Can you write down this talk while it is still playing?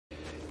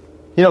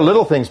You know,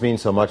 little things mean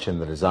so much in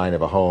the design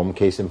of a home.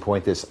 Case in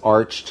point, this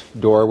arched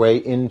doorway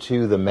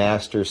into the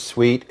master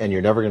suite, and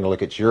you're never going to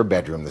look at your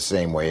bedroom the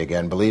same way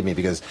again, believe me,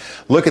 because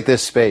look at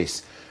this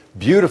space.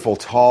 Beautiful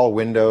tall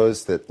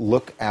windows that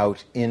look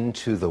out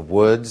into the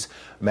woods.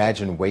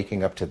 Imagine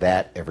waking up to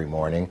that every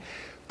morning.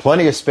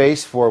 Plenty of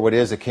space for what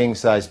is a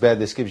king-size bed.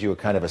 This gives you a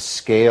kind of a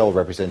scale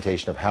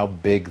representation of how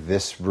big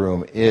this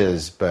room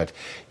is, but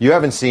you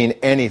haven't seen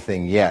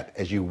anything yet.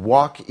 As you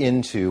walk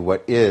into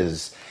what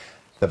is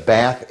the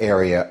bath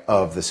area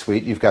of the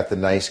suite, you've got the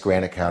nice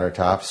granite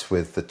countertops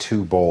with the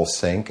 2-bowl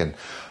sink and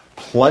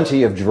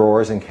plenty of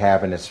drawers and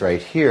cabinets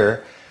right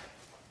here.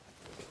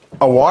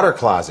 A water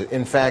closet.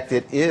 In fact,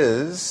 it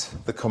is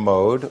the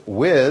commode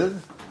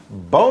with,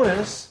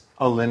 bonus,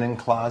 a linen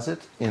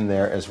closet in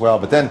there as well.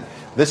 But then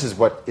this is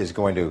what is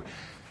going to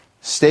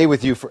stay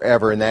with you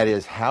forever, and that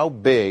is how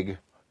big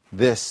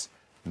this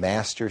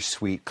master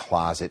suite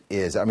closet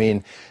is. I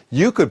mean,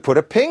 you could put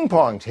a ping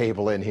pong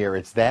table in here.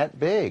 It's that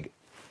big.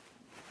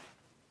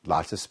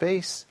 Lots of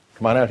space.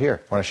 Come on out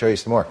here. I want to show you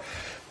some more.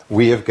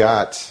 We have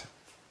got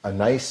a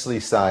nicely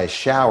sized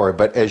shower,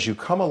 but as you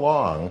come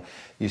along,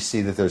 you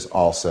see that there's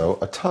also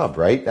a tub,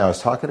 right? Now, I was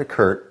talking to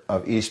Kurt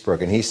of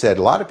Eastbrook, and he said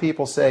a lot of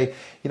people say,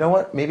 you know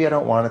what, maybe I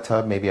don't want a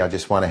tub, maybe I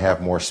just want to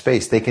have more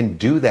space. They can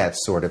do that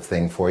sort of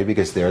thing for you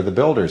because they're the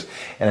builders.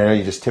 And I know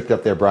you just tipped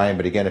up there, Brian,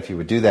 but again, if you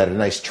would do that, a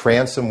nice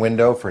transom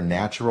window for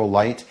natural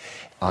light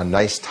on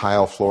nice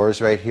tile floors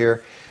right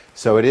here.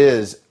 So it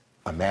is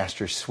a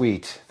master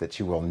suite that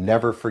you will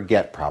never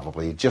forget,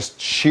 probably, just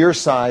sheer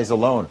size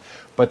alone.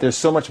 But there's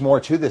so much more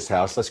to this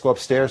house. Let's go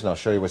upstairs and I'll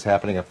show you what's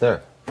happening up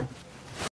there.